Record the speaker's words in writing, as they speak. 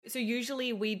So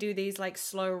usually we do these like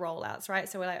slow rollouts, right?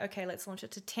 So we're like, okay, let's launch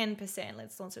it to 10%,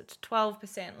 let's launch it to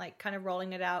 12%, like kind of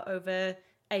rolling it out over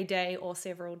a day or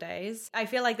several days. I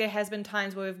feel like there has been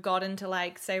times where we've gotten to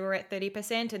like, say we're at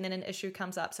 30% and then an issue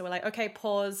comes up. So we're like, okay,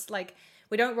 pause. Like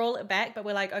we don't roll it back, but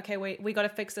we're like, okay, we got to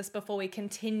fix this before we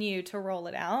continue to roll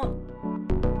it out.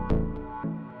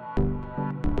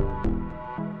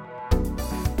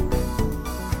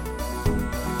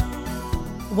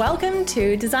 Welcome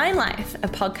to Design Life, a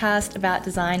podcast about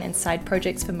design and side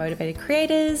projects for motivated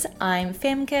creators. I'm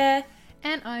Femke.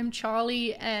 And I'm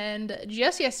Charlie, and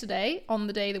just yesterday, on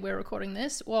the day that we're recording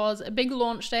this, was a big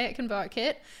launch day at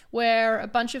ConvertKit, where a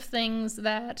bunch of things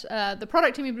that the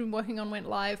product team had been working on went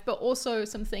live, but also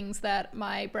some things that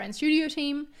my brand studio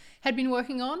team had been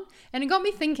working on. And it got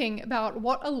me thinking about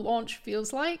what a launch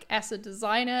feels like as a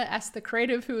designer, as the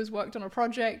creative who has worked on a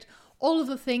project, all of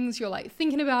the things you're like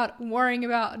thinking about, worrying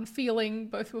about, and feeling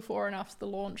both before and after the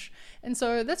launch. And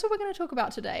so that's what we're going to talk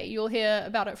about today. You'll hear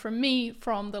about it from me,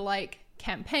 from the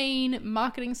campaign,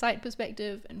 marketing site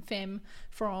perspective, and Fem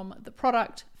from the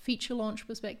product feature launch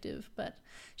perspective, but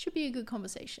should be a good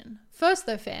conversation. First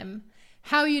though, Fem,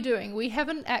 how are you doing? We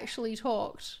haven't actually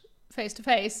talked face to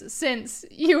face since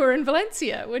you were in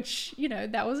Valencia, which, you know,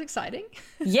 that was exciting.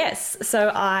 Yes. So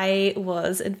I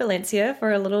was in Valencia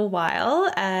for a little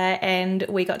while and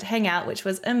we got to hang out, which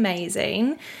was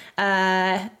amazing.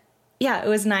 Yeah, it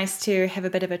was nice to have a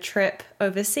bit of a trip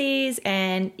overseas.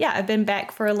 And yeah, I've been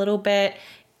back for a little bit,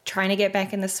 trying to get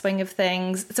back in the swing of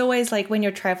things. It's always like when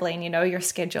you're traveling, you know, your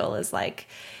schedule is like,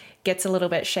 gets a little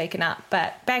bit shaken up.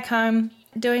 But back home,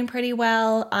 doing pretty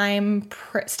well. I'm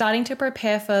starting to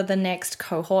prepare for the next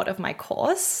cohort of my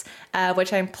course,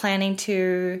 which I'm planning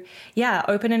to,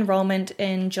 open enrollment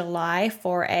in July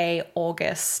for a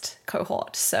August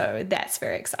cohort. So that's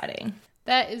very exciting.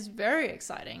 That is very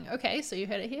exciting. Okay, so you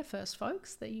heard it here first,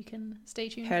 folks, that you can stay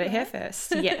tuned. Heard it here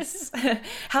first, yes.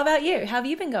 How about you? How have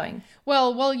you been going?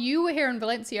 Well, while you were here in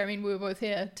Valencia, I mean, we were both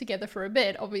here together for a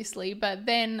bit, obviously, but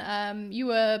then you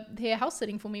were here house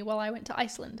sitting for me while I went to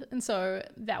Iceland. And so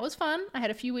that was fun. I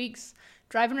had a few weeks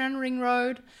driving around Ring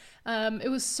Road. It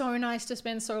was so nice to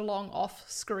spend so long off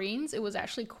screens. It was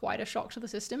actually quite a shock to the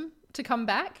system to come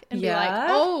back and be like,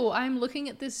 oh, I'm looking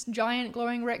at this giant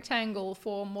glowing rectangle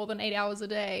for more than 8 hours a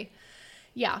day.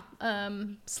 Yeah.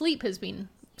 Sleep has been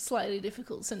slightly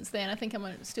difficult since then. I think I'm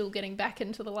still getting back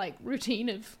into the routine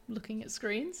of looking at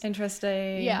screens.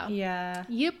 Interesting. Yeah.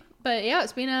 Yep. But yeah,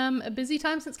 it's been a busy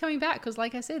time since coming back because,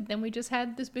 like I said, then we just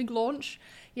had this big launch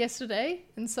yesterday.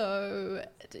 And so,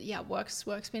 yeah, work's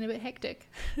been a bit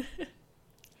hectic.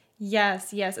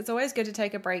 Yes. It's always good to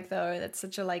take a break, though. That's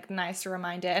such a nice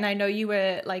reminder. And I know you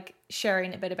were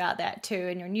sharing a bit about that too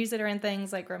in your newsletter and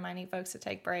things, reminding folks to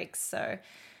take breaks. So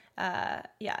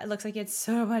it looks like you had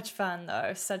so much fun,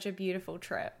 though. Such a beautiful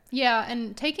trip. Yeah,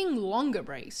 and taking longer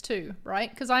breaks too, right?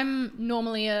 Because I'm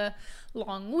normally a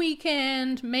long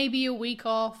weekend, maybe a week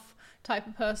off type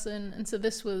of person. And so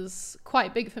this was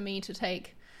quite big for me to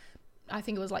take. I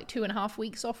think it was 2.5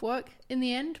 weeks off work in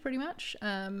the end, pretty much.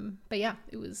 But yeah,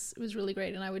 it was really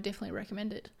great, and I would definitely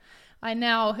recommend it. I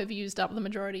now have used up the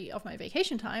majority of my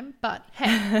vacation time, but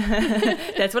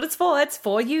hey. That's what it's for. It's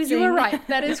for using. You were right.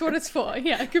 That is what it's for.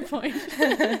 Yeah, good point.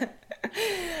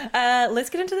 Let's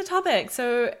get into the topic.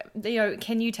 So,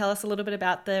 can you tell us a little bit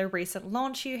about the recent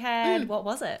launch you had? What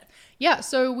was it? Yeah,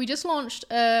 so we just launched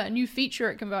a new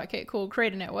feature at ConvertKit called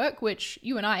Creator Network, which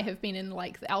you and I have been in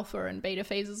the alpha and beta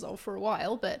phases of for a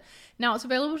while, but now it's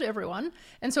available to everyone.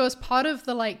 And so as part of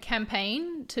the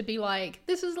campaign to be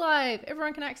this is live,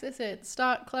 everyone can access it,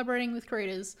 start collaborating with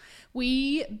creators,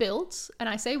 we built, and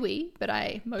I say we, but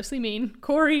I mostly mean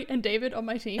Corey and David on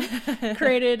my team,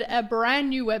 created a brand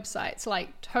new website. So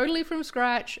totally from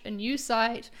scratch, a new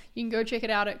site. You can go check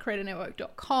it out at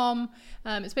creatornetwork.com.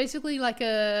 It's basically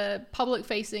a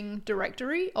public-facing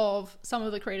directory of some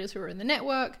of the creators who are in the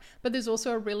network, but there's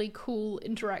also a really cool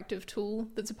interactive tool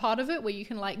that's a part of it where you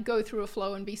can go through a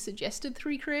flow and be suggested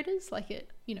 3 creators.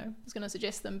 It's going to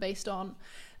suggest them based on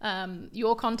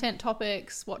your content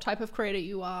topics, what type of creator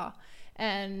you are.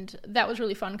 And that was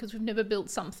really fun because we've never built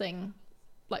something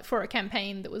for a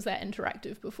campaign that was that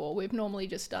interactive before. We've normally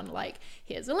just done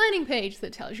here's a landing page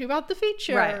that tells you about the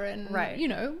feature. Right.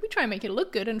 We try and make it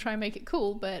look good and try and make it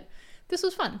cool, but this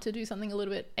was fun to do something a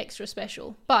little bit extra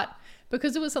special. But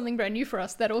because it was something brand new for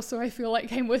us, that also I feel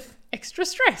came with extra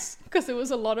stress because there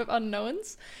was a lot of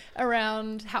unknowns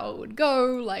around how it would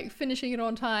go, finishing it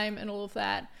on time and all of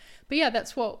that. But yeah,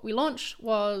 that's what we launched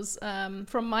was,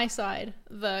 from my side,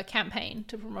 the campaign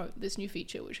to promote this new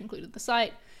feature, which included the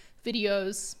site,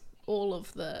 videos, all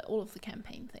of the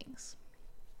campaign things.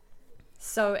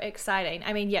 So exciting.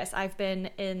 I mean, yes, I've been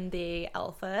in the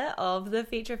alpha of the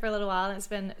feature for a little while and it's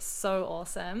been so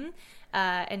awesome.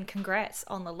 And congrats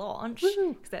on the launch,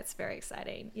 because that's very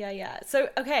exciting. Yeah. So,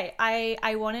 okay,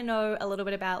 I want to know a little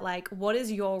bit about like, what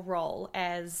is your role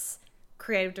as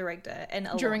creative director in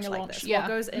a During launch a like launch,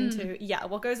 this? yeah.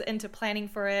 What goes into planning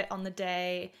for it on the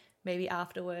day, maybe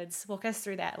afterwards? Walk us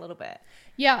through that a little bit.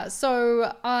 Yeah,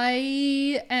 so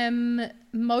I am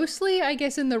mostly, I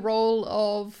guess, in the role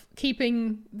of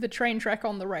keeping the train track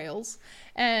on the rails.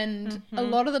 And a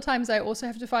lot of the times I also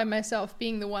have to find myself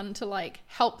being the one to like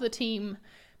help the team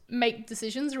make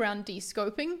decisions around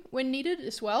de-scoping when needed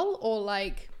as well, or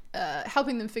like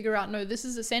helping them figure out, no, this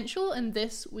is essential and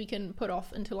this we can put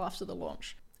off until after the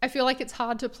launch. I feel like it's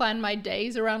hard to plan my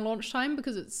days around launch time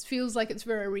because it feels like it's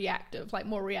very reactive, like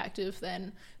more reactive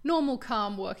than normal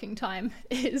calm working time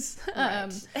is.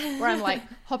 Right. Where I'm like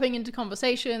hopping into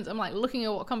conversations. I'm like looking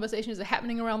at what conversations are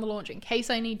happening around the launch in case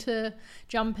I need to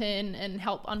jump in and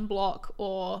help unblock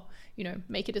or, you know,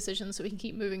 make a decision so we can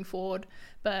keep moving forward.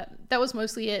 But that was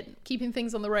mostly it. Keeping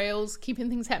things on the rails, keeping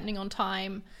things happening on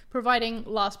time, providing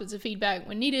last bits of feedback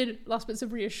when needed, last bits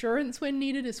of reassurance when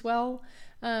needed as well.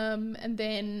 And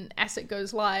then as it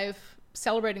goes live,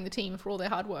 celebrating the team for all their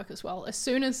hard work as well. As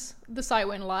soon as the site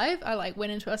went live, I like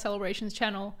went into our celebrations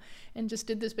channel and just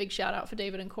did this big shout out for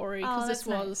David and Corey, because this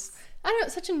was nice. I don't know,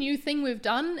 it's such a new thing we've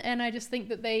done, and I just think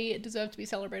that they deserve to be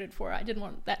celebrated for it. I didn't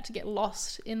want that to get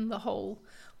lost in the whole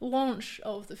launch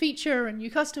of the feature and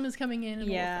new customers coming in and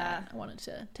all of that. I wanted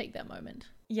to take that moment.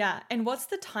 Yeah. And what's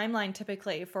the timeline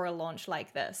typically for a launch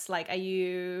like this? Like, are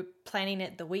you planning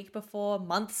it the week before,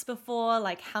 months before?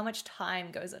 Like, how much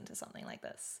time goes into something like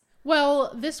this?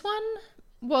 Well, this one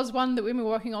was one that we've been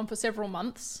working on for several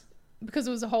months because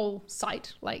it was a whole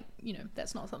site. Like, you know,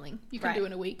 that's not something you can do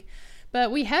in a week. But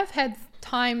we have had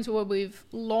times where we've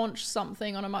launched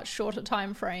something on a much shorter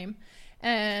time frame.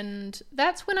 And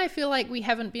that's when I feel like we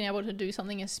haven't been able to do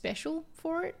something as special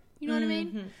for it. You know what I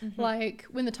mean? Like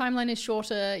when the timeline is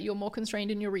shorter, you're more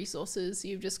constrained in your resources.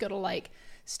 You've just got to like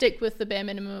stick with the bare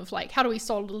minimum of like, how do we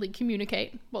solidly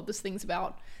communicate what this thing's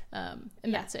about? And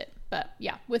that's it. But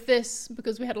yeah, with this,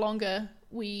 because we had longer,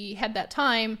 we had that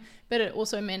time, but it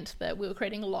also meant that we were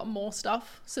creating a lot more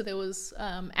stuff. So there was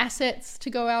assets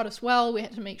to go out as well. We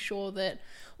had to make sure that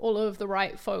all of the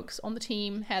right folks on the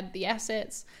team had the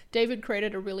assets. David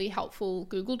created a really helpful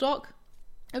Google Doc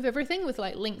of everything with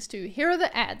like links to, here are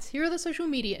the ads, here are the social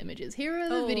media images, here are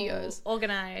the videos.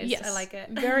 Organized. Yes, I like it.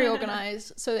 Very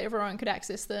organized, so that everyone could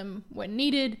access them when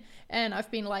needed. And I've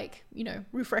been like, you know,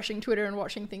 refreshing Twitter and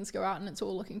watching things go out, and it's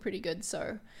all looking pretty good.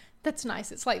 So that's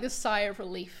nice. It's like this sigh of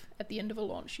relief at the end of a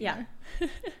launch, you know?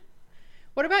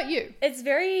 What about you? It's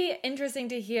very interesting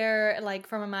to hear, like,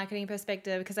 from a marketing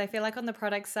perspective, because I feel like on the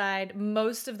product side,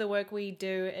 most of the work we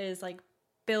do is like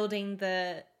building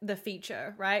the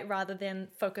feature, right? Rather than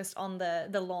focused on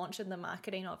the launch and the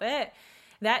marketing of it.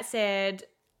 That said,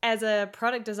 as a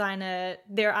product designer,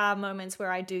 there are moments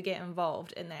where I do get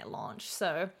involved in that launch.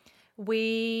 So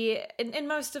we, in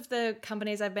most of the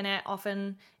companies I've been at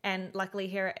often, and luckily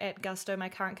here at Gusto, my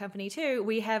current company too,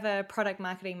 we have a product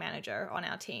marketing manager on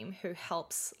our team who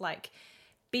helps like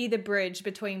be the bridge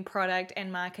between product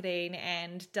and marketing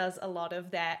and does a lot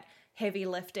of that heavy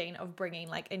lifting of bringing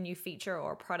like a new feature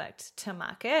or product to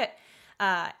market.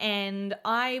 And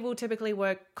I will typically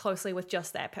work closely with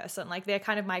just that person. Like they're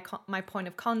kind of my point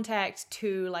of contact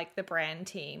to like the brand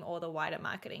team or the wider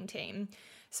marketing team.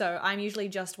 So I'm usually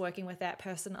just working with that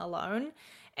person alone.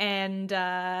 And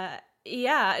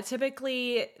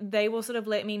typically they will sort of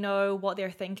let me know what they're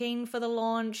thinking for the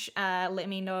launch, let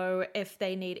me know if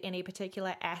they need any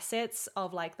particular assets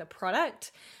of like the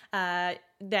product.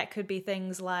 That could be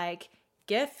things like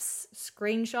GIFs,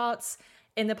 screenshots.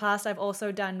 In the past, I've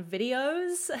also done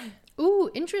videos. Ooh,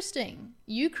 interesting.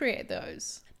 You create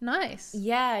those. Nice.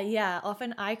 Yeah.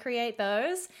 Often I create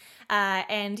those.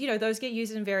 And, you know, those get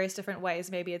used in various different ways.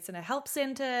 Maybe it's in a help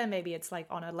center. Maybe it's like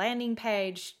on a landing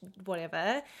page,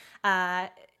 whatever.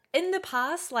 In the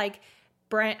past, like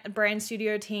brand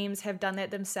studio teams have done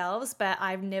that themselves, but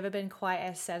I've never been quite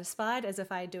as satisfied as if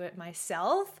I do it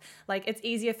myself. Like it's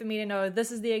easier for me to know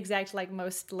this is the exact like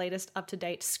most latest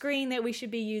up-to-date screen that we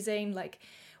should be using. Like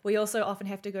we also often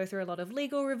have to go through a lot of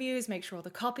legal reviews, make sure all the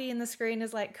copy in the screen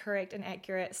is like correct and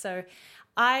accurate. So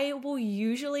I will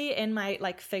usually in my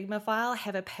like Figma file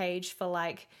have a page for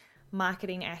like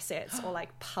marketing assets or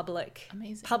like public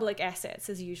assets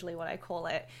is usually what I call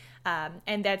it.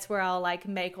 And that's where I'll like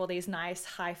make all these nice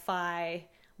hi-fi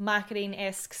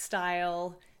marketing-esque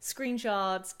style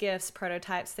screenshots, GIFs,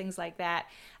 prototypes, things like that,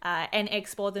 and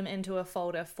export them into a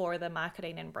folder for the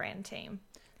marketing and brand team.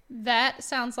 That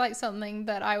sounds like something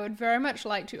that I would very much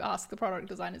like to ask the product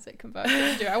designers at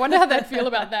ConvertKit to do. I wonder how they'd feel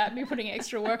about that, me putting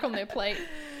extra work on their plate.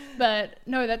 But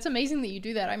no, that's amazing that you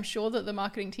do that. I'm sure that the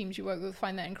marketing teams you work with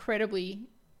find that incredibly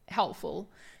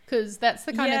helpful, because that's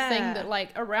the kind of thing that, like,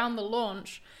 around the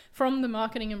launch, from the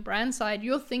marketing and brand side,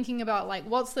 you're thinking about, like,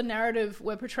 what's the narrative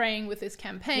we're portraying with this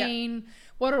campaign?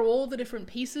 What are all the different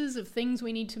pieces of things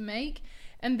we need to make?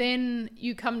 And then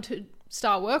you come to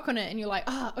start work on it and you're like,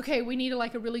 okay, we need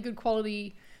a really good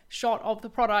quality shot of the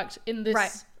product in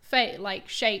this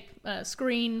shape,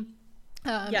 screen.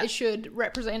 It should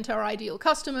represent our ideal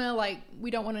customer. Like,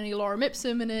 we don't want any lorem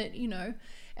ipsum in it,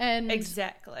 and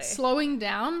exactly slowing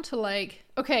down to, like,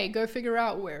 okay, go figure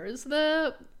out where is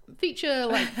the feature,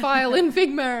 like, file in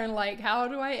Figma, and, like, how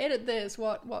do I edit this?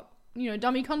 What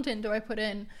dummy content do I put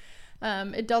in?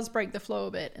 It does break the flow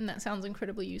a bit, and that sounds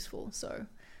incredibly useful. So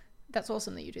that's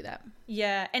awesome that you do that.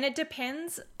 Yeah, and it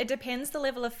depends the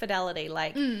level of fidelity.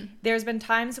 Like, there's been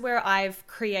times where I've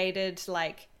created,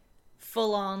 like,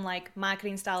 full on, like,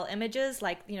 marketing style images,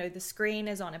 like, the screen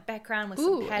is on a background with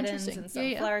some patterns and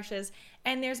some flourishes.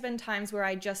 And there's been times where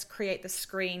I just create the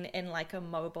screen in, like, a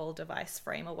mobile device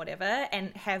frame or whatever,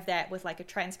 and have that with, like, a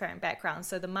transparent background,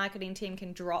 so the marketing team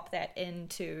can drop that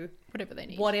into whatever they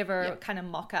need, kind of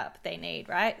mock-up they need,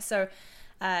 right? So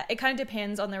it kind of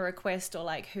depends on the request, or,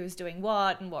 like, who's doing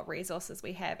what and what resources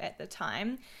we have at the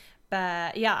time.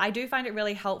 But yeah, I do find it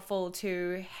really helpful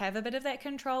to have a bit of that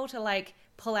control, to, like,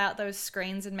 pull out those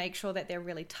screens and make sure that they're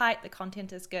really tight, the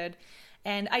content is good.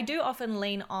 And I do often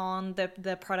lean on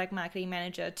the product marketing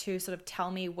manager to sort of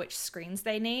tell me which screens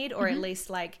they need, or at least,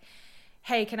 like,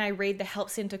 hey, can I read the help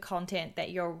center content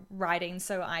that you're writing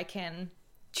so I can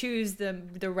choose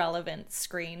the relevant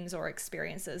screens or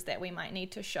experiences that we might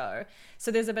need to show.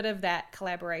 So there's a bit of that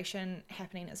collaboration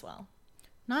happening as well.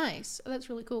 Nice. Oh, that's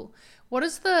really cool. What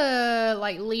does the,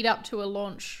 like, lead up to a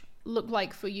launch look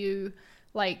like for you?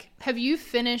 Like, have you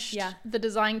finished the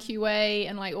design QA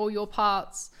and, like, all your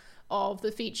parts of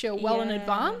the feature well in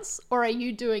advance, or are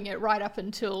you doing it right up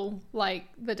until, like,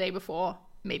 the day before,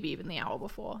 maybe even the hour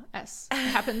before, as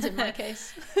happens in my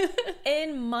case?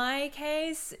 In my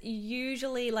case,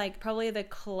 usually, like, probably the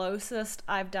closest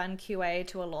I've done QA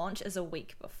to a launch is a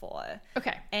week before.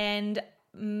 Okay. And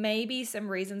maybe some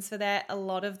reasons for that. A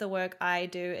lot of the work I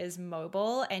do is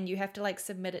mobile, and you have to, like,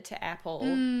 submit it to Apple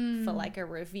for, like, a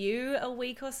review a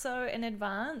week or so in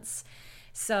advance.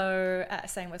 So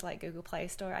same with, like, Google Play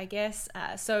Store, I guess.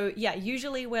 So yeah,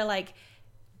 usually we're, like,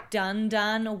 done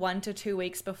 1 to 2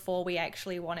 weeks before we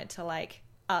actually want it to, like,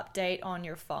 update on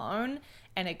your phone,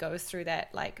 and it goes through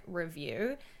that, like,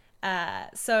 review.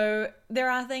 So there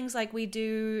are things like, we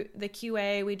do the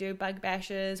QA, we do bug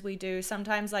bashes, we do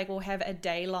sometimes, like, we'll have a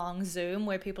day-long Zoom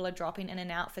where people are dropping in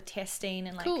and out for testing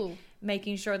and, like,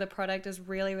 making sure the product is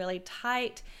really, really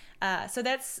tight. So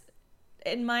that's,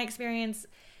 in my experience,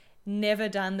 never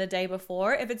done the day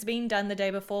before. If it's been done the day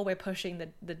before, we're pushing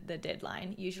the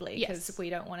deadline usually, because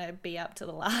we don't want to be up to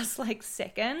the last, like,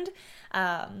 second.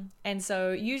 And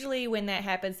so usually when that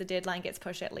happens, the deadline gets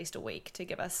pushed at least a week to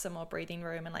give us some more breathing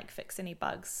room and, like, fix any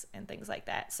bugs and things like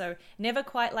that. So never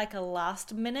quite like a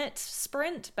last minute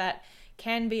sprint, but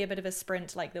can be a bit of a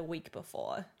sprint, like, the week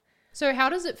before. So how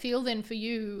does it feel then for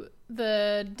you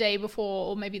the day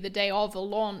before, or maybe the day of a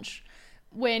launch,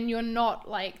 when you're not,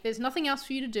 like, there's nothing else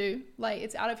for you to do, like,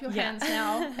 it's out of your hands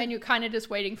now, and you're kind of just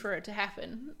waiting for it to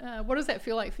happen? What does that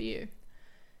feel like for you?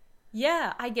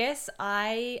 Yeah, I guess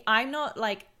I'm not,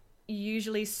 like,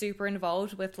 usually super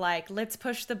involved with, like, let's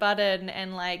push the button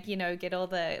and, like, get all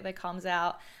the comms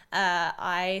out.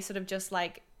 I sort of just,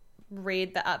 like,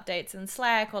 read the updates in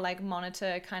Slack, or, like,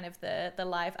 monitor kind of the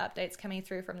live updates coming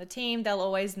through from the team. They'll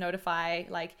always notify,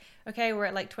 like, okay, we're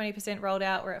at, like, 20% rolled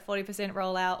out, we're at 40%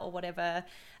 rollout, or whatever,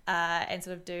 and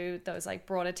sort of do those, like,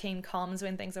 broader team comms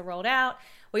when things are rolled out.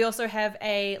 We also have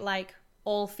a, like,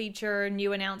 all feature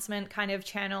new announcement kind of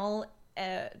channel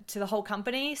to the whole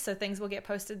company, so things will get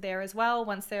posted there as well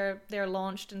once they're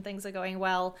launched and things are going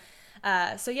well.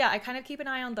 So yeah, I kind of keep an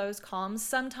eye on those comms.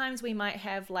 Sometimes we might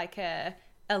have, like, a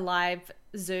live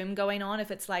Zoom going on if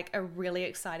it's, like, a really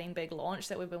exciting big launch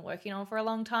that we've been working on for a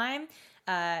long time,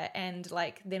 and,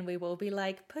 like, then we will be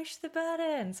like, push the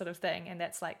button sort of thing, and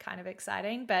that's, like, kind of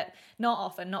exciting, but not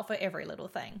often, not for every little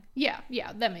thing. Yeah,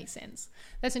 that makes sense.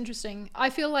 That's interesting. I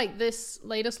feel like this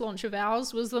latest launch of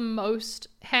ours was the most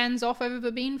hands-off I've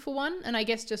ever been for one, and I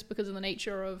guess just because of the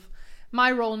nature of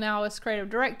my role now as creative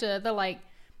director,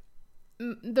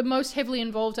 the most heavily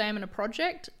involved I am in a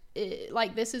project,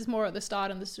 like this is more at the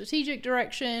start in the strategic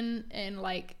direction and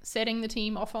like setting the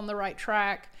team off on the right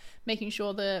track, making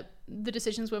sure that the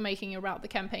decisions we're making about the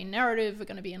campaign narrative are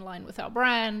going to be in line with our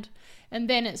brand. And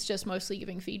then it's just mostly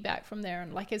giving feedback from there.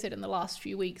 And like I said, in the last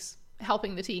few weeks,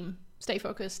 helping the team stay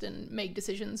focused and make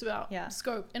decisions about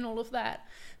scope and all of that.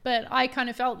 But I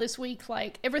kind of felt this week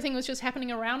like everything was just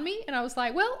happening around me, and I was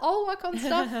like, well, I'll work on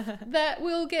stuff that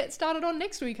we'll get started on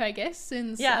next week, I guess,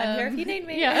 since I'm here if you need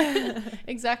me. Yeah,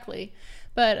 exactly.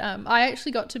 But I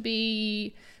actually got to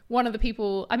be one of the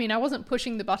people. I mean, I wasn't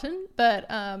pushing the button, but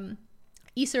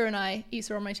Issa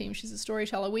on my team, she's a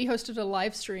storyteller, we hosted a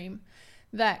live stream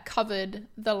that covered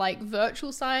the like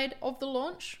virtual side of the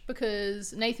launch,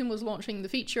 because Nathan was launching the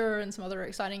feature and some other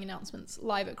exciting announcements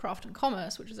live at Craft and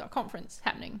Commerce, which is our conference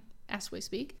happening as we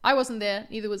speak. I wasn't there,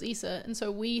 neither was Issa, and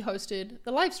so we hosted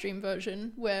the live stream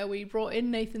version where we brought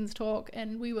in Nathan's talk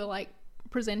and we were like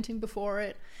presenting before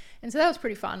it. And so that was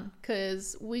pretty fun,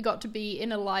 because we got to be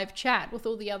in a live chat with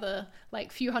all the other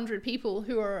like few hundred people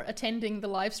who are attending the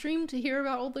live stream to hear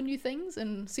about all the new things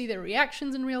and see their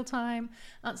reactions in real time,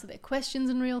 answer their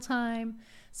questions in real time.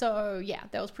 So yeah,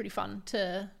 that was pretty fun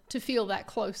to feel that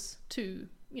close to,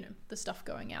 you know, the stuff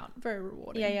going out. Very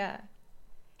rewarding. Yeah.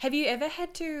 Have you ever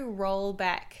had to roll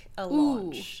back a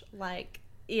launch? Like,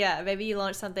 yeah, maybe you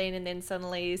launched something and then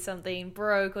suddenly something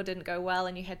broke or didn't go well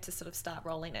and you had to sort of start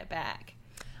rolling it back.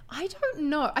 I don't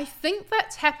know. I think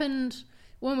that's happened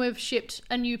when we've shipped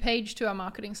a new page to our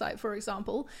marketing site, for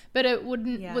example, but it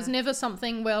was never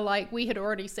something where like we had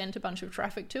already sent a bunch of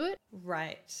traffic to it.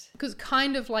 Right. Because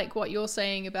kind of like what you're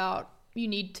saying about you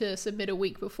need to submit a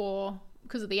week before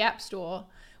because of the App Store,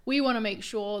 we want to make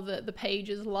sure that the page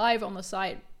is live on the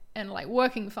site and like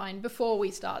working fine before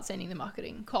we start sending the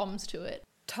marketing comms to it.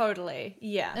 Totally.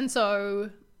 Yeah. And so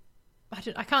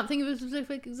I can't think of a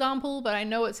specific example, but I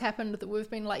know it's happened that we've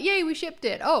been like, yay, we shipped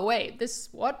it. Oh, wait,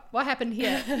 what happened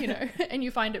here? You know, and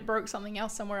you find it broke something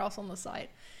else somewhere else on the site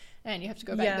and you have to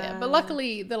go back there. But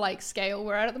luckily the like scale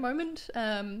we're at the moment,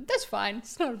 that's fine.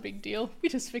 It's not a big deal. We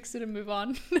just fix it and move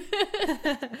on.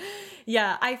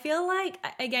 Yeah. I feel like,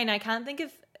 again, I can't think of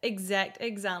exact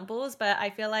examples, but I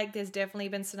feel like there's definitely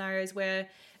been scenarios where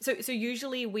so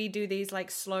usually we do these like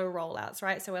slow rollouts,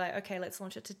 right? So we're like, okay, let's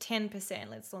launch it to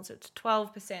 10%, let's launch it to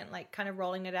 12%, like kind of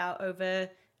rolling it out over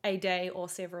a day or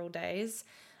several days.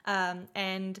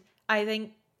 And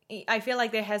I feel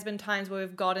like there has been times where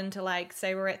we've gotten to like,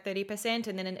 say we're at 30%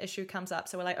 and then an issue comes up.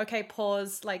 So we're like, okay,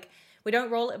 pause, like we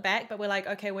don't roll it back, but we're like,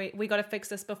 okay, we got to fix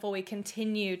this before we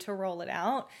continue to roll it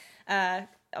out.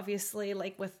 Obviously,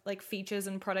 like with like features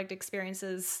and product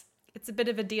experiences, it's a bit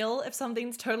of a deal if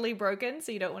something's totally broken,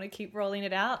 so you don't want to keep rolling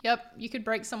it out. Yep, you could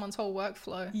break someone's whole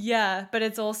workflow. Yeah, but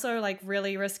it's also like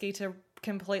really risky to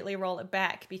completely roll it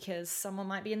back because someone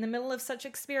might be in the middle of such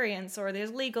experience or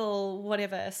there's legal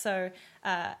whatever. So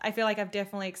I feel like I've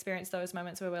definitely experienced those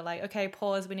moments where we're like, okay,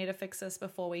 pause, we need to fix this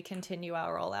before we continue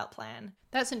our rollout plan.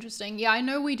 That's interesting. Yeah, I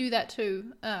know we do that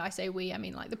too. I say we, I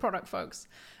mean like the product folks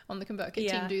on the ConvertKit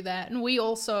team do that. And we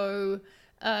also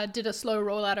did a slow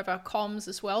rollout of our comms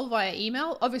as well via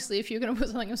email. Obviously, if you're going to put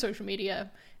something on social media,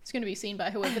 it's going to be seen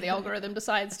by whoever the algorithm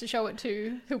decides to show it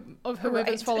to,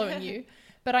 whoever's following you.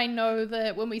 But I know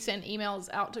that when we sent emails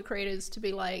out to creators to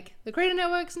be like, the Creator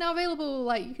Network's now available,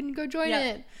 like you can go join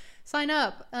it, sign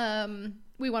up.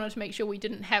 We wanted to make sure we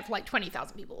didn't have like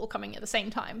 20,000 people all coming at the same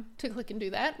time to click and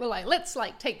do that. We're like, let's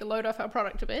like take the load off our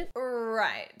product a bit.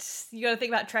 Right. You got to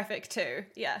think about traffic too.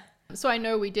 Yeah. So I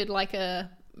know we did like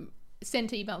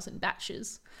sent emails in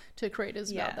batches to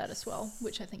creators about that as well,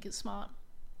 which I think is smart.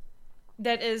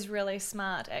 That is really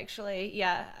smart, actually.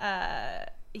 Yeah.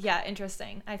 Yeah,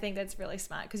 interesting. I think that's really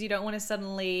smart because you don't want to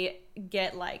suddenly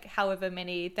get like however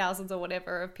many thousands or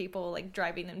whatever of people like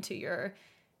driving them to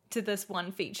this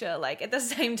one feature like at the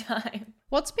same time.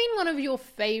 What's been one of your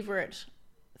favorite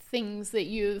things that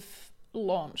you've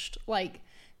launched? Like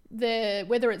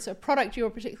whether it's a product you're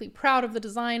particularly proud of the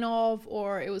design of,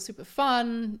 or it was super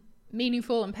fun,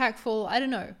 meaningful, impactful, I don't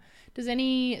know. Does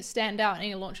any stand out in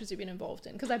any launches you've been involved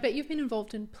in? Because I bet you've been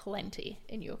involved in plenty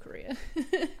in your career.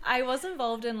 I was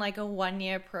involved in like a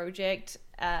 1-year project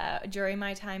during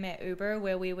my time at Uber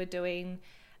where we were doing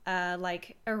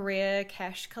like a rare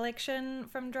cash collection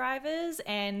from drivers,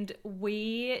 and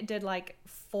we did like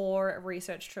 4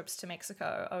 research trips to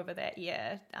Mexico over that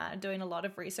year, doing a lot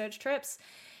of research trips.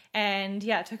 And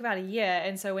yeah, it took about a year.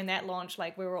 And so when that launched,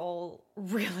 like we were all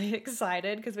really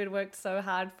excited because we'd worked so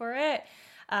hard for it.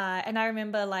 And I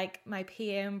remember like my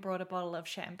PM brought a bottle of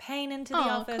champagne into the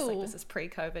office. Cool. Like this is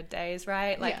pre-COVID days,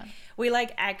 right? Like we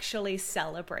like actually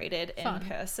celebrated in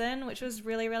person, which was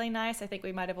really, really nice. I think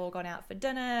we might have all gone out for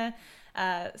dinner.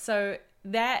 So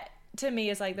that to me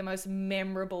is like the most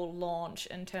memorable launch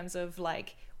in terms of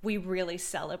like we really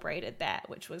celebrated that,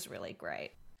 which was really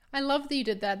great. I love that you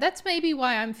did that. That's maybe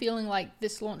why I'm feeling like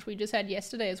this launch we just had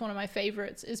yesterday is one of my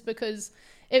favorites, is because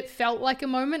it felt like a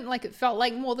moment, like it felt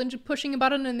like more than just pushing a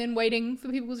button and then waiting for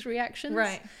people's reactions.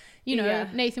 Right. You know,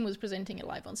 Nathan was presenting it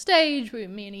live on stage.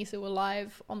 Me and Issa were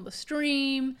live on the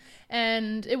stream.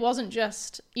 And it wasn't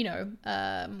just,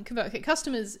 ConvertKit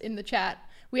customers in the chat.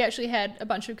 We actually had a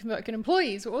bunch of ConvertKit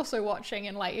employees who were also watching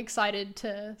and like excited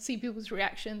to see people's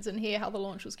reactions and hear how the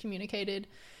launch was communicated.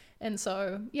 And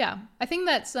so, yeah, I think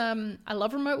that's, I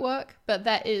love remote work, but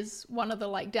that is one of the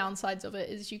like downsides of it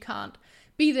is you can't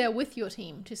be there with your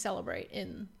team to celebrate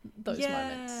in those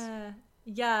moments.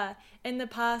 Yeah. In the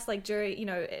past, like during,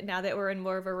 now that we're in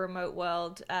more of a remote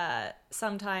world,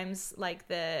 sometimes like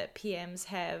the PMs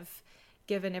have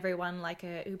given everyone like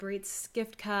a Uber Eats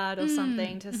gift card or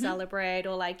something to celebrate,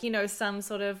 or like, some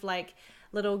sort of like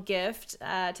little gift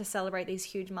to celebrate these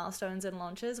huge milestones and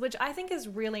launches, which I think is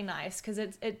really nice because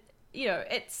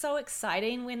it's so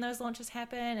exciting when those launches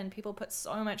happen and people put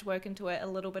so much work into it. A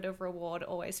little bit of reward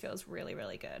always feels really,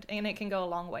 really good, and it can go a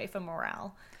long way for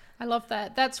morale. I love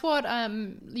that. That's what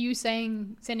you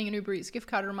saying sending an Uber Eats gift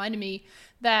card reminded me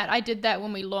that I did that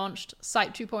when we launched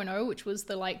Site 2.0, which was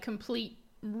the like complete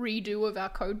redo of our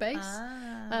code base.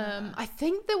 I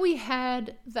think that we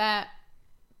had that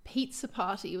pizza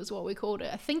party was what we called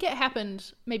it. I think it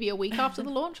happened maybe a week after the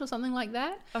launch or something like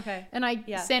that. Okay. And I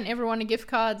sent everyone a gift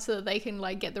card so that they can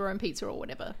like get their own pizza or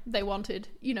whatever they wanted,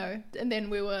 and then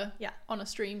we were on a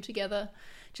stream together,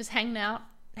 just hanging out,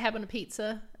 having a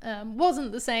pizza.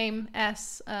 Wasn't the same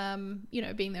as,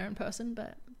 being there in person,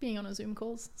 but being on a Zoom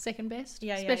call's second best,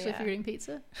 especially if you're eating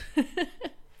pizza.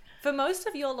 For most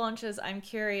of your launches, I'm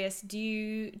curious, do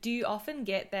you often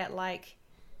get that like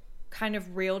kind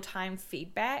of real-time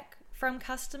feedback from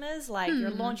customers? Like you're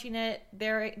launching it,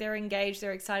 they're engaged,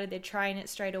 they're excited, they're trying it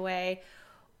straight away.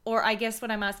 Or I guess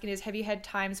what I'm asking is, have you had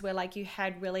times where like you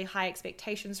had really high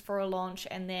expectations for a launch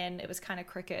and then it was kind of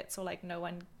crickets, or like no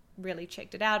one really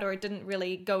checked it out, or it didn't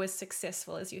really go as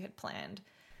successful as you had planned?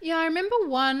 Yeah, I remember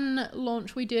one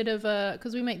launch we did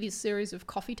because we make these series of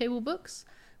coffee table books,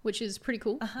 which is pretty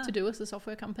cool to do as a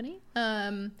software company.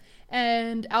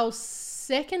 And our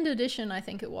second edition, I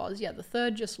think it was, the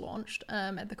third just launched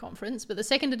at the conference, but the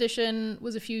second edition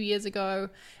was a few years ago,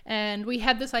 and we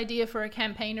had this idea for a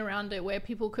campaign around it where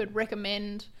people could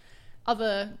recommend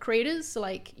other creators. So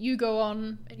like you go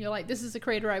on and you're like, this is a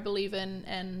creator I believe in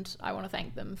and I want to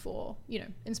thank them for,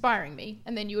 inspiring me.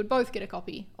 And then you would both get a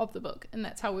copy of the book. And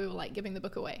that's how we were like giving the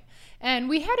book away. And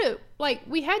we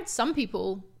had some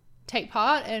people take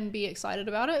part and be excited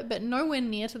about it, but nowhere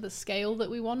near to the scale that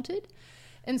we wanted.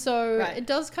 And so it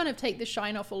does kind of take the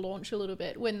shine off a launch a little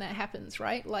bit when that happens,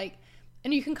 right? Like,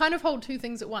 and you can kind of hold two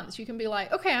things at once. You can be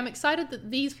like, okay, I'm excited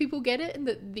that these people get it and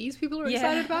that these people are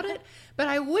excited about it, but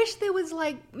I wish there was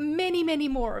like many, many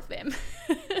more of them.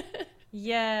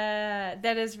 Yeah,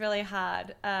 that is really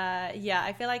hard.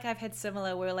 I feel like I've had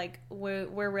similar where like we're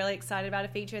really excited about a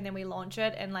feature and then we launch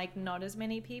it and like not as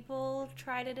many people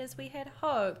tried it as we had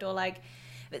hoped, or like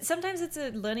but sometimes it's a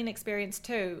learning experience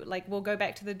too. Like we'll go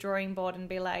back to the drawing board and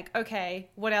be like, okay,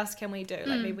 what else can we do?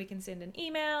 Like maybe we can send an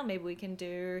email, maybe we can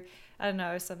do, I don't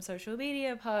know, some social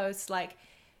media posts. Like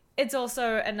it's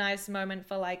also a nice moment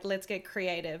for like, let's get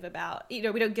creative about, we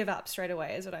don't give up straight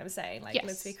away is what I'm saying. Like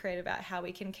let's be creative about how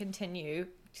we can continue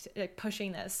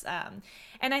pushing this.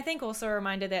 And I think also a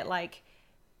reminder that like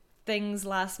things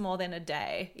last more than a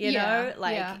day, you know?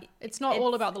 Like it's not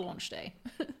all about the launch day.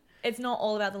 It's not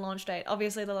all about the launch date.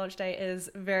 Obviously, the launch date is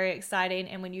very exciting,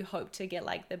 and when you hope to get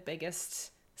like the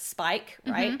biggest spike,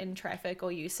 right, in traffic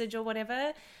or usage or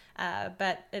whatever,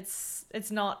 but it's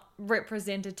not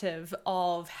representative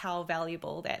of how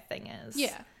valuable that thing is.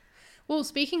 Yeah. Well,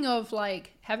 speaking of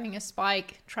like having a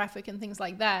spike, traffic, and things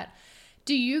like that,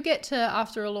 do you get to,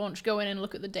 after a launch, go in and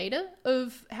look at the data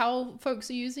of how folks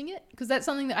are using it? Because that's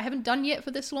something that I haven't done yet for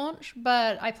this launch,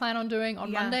 but I plan on doing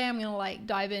on Monday. I'm going to like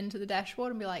dive into the dashboard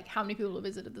and be like, how many people have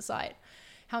visited the site?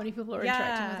 How many people are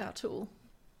interacting with our tool?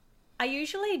 I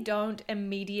usually don't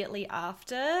immediately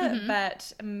after,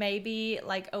 but maybe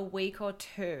like a week or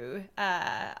two,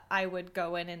 I would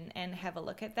go in and have a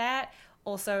look at that.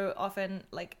 Also, often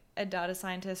like a data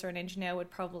scientist or an engineer would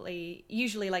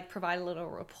usually like provide a little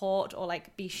report or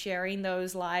like be sharing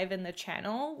those live in the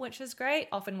channel, which is great.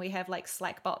 Often we have like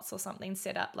Slack bots or something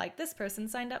set up, like this person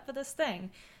signed up for this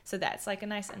thing. So that's like a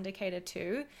nice indicator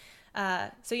too.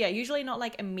 So yeah, usually not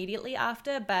like immediately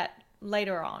after, but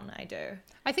later on I do.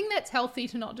 I think that's healthy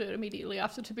to not do it immediately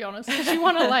after, to be honest, because you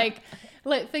want to like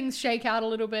let things shake out a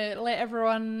little bit, let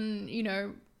everyone, you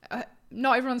know,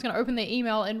 not everyone's going to open their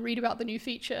email and read about the new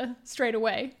feature straight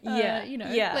away.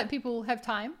 Let people have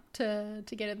time to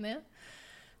get in there.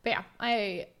 But yeah,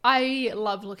 I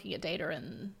love looking at data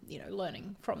and, you know,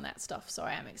 learning from that stuff. So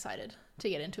I am excited to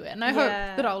get into it. And I hope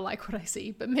that I'll like what I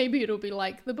see. But maybe it'll be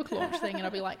like the book launch thing and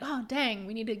I'll be like, oh, dang,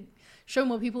 we need to show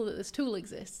more people that this tool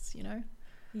exists, you know?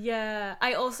 Yeah.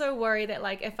 I also worry that,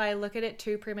 like, if I look at it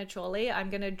too prematurely, I'm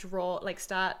going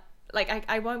to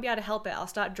I won't be able to help it. I'll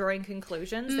start drawing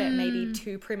conclusions that may be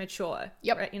too premature.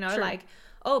 Yep. Right? You know, true. like,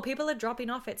 oh, people are dropping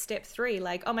off at step 3.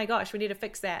 Like, oh my gosh, we need to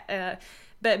fix that.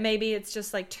 But maybe it's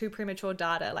just like too premature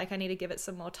data. Like I need to give it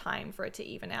some more time for it to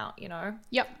even out, you know?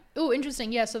 Yep. Oh,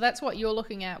 interesting. Yeah. So that's what you're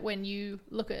looking at when you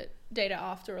look at data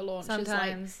after a launch.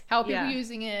 Sometimes. Is like, how are people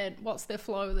using it? What's their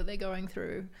flow that they're going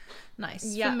through? Nice.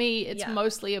 Yeah. For me, it's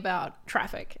mostly about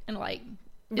traffic and like,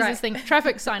 this thing,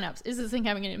 traffic signups, is this thing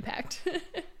having an impact?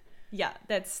 Yeah,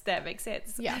 that makes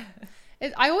sense. Yeah.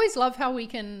 I always love how we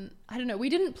can, I don't know, we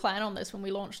didn't plan on this when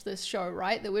we launched this show,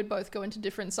 right? That we'd both go into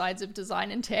different sides of design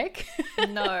and tech.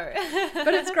 No.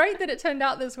 But it's great that it turned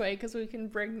out this way because we can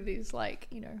bring these like,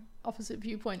 you know, opposite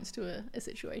viewpoints to a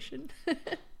situation.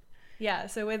 Yeah,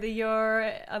 so whether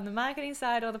you're on the marketing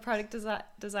side or the product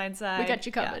design side, we got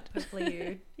you covered.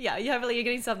 Hopefully you're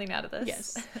getting something out of this.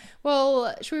 Yes.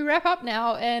 Well, should we wrap up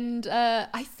now? And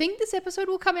I think this episode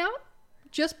will come out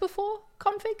just before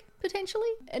Config, potentially.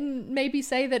 And maybe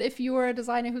say that if you are a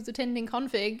designer who's attending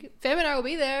Config, Fem and I will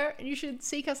be there and you should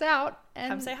seek us out and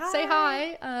come say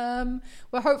hi.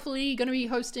 We're hopefully going to be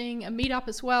hosting a meetup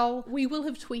as well. We will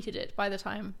have tweeted it by the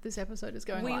time this episode is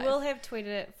going live. We will have tweeted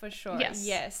it for sure.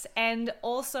 Yes. And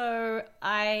also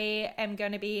I am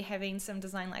going to be having some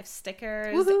Design Life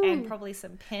stickers and probably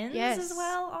some pins as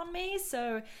well on me.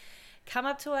 So come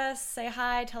up to us, say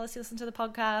hi, tell us you listen to the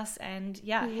podcast, and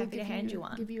happy to hand you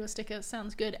one. Give you a sticker,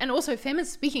 sounds good. And also, Fem is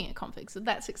speaking at Config, so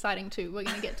that's exciting too. We're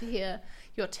going to get to hear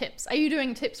your tips. Are you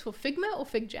doing tips for Figma or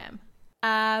FigJam?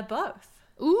 Both.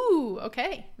 Ooh,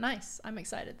 okay, nice. I'm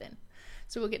excited then.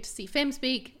 So we'll get to see Fem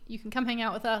speak. You can come hang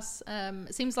out with us.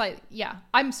 It seems like,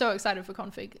 I'm so excited for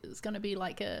Config. It's going to be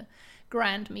like a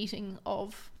grand meeting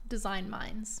of design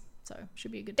minds. So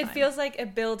should be a good time. It feels like a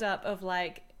build-up of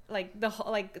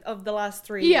of the last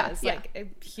 3 years, like a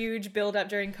huge build up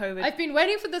during COVID. I've been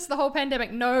waiting for this the whole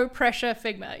pandemic. No pressure,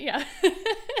 Figma.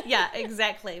 Yeah,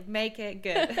 exactly. Make it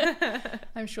good.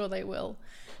 I'm sure they will.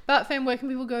 But Fem, where can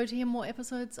people go to hear more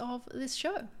episodes of this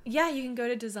show? Yeah, you can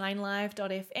go to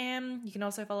designlife.fm. You can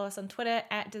also follow us on Twitter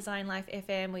at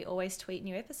designlifefm. We always tweet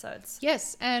new episodes.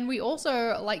 Yes, and we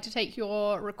also like to take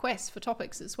your requests for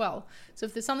topics as well. So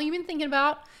if there's something you've been thinking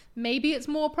about, maybe it's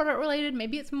more product related,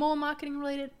 maybe it's more marketing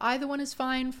related, either one is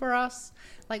fine for us.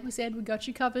 Like we said, we got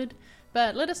you covered.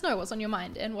 But let us know what's on your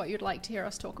mind and what you'd like to hear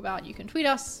us talk about. You can tweet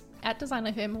us at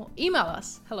DesignLifeFM or email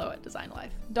us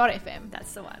hello@designlife.fm.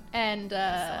 That's the one. And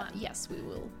yes, we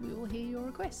will hear your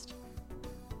request.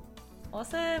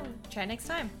 Awesome. Try next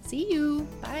time. See you.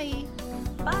 Bye.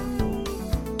 Bye.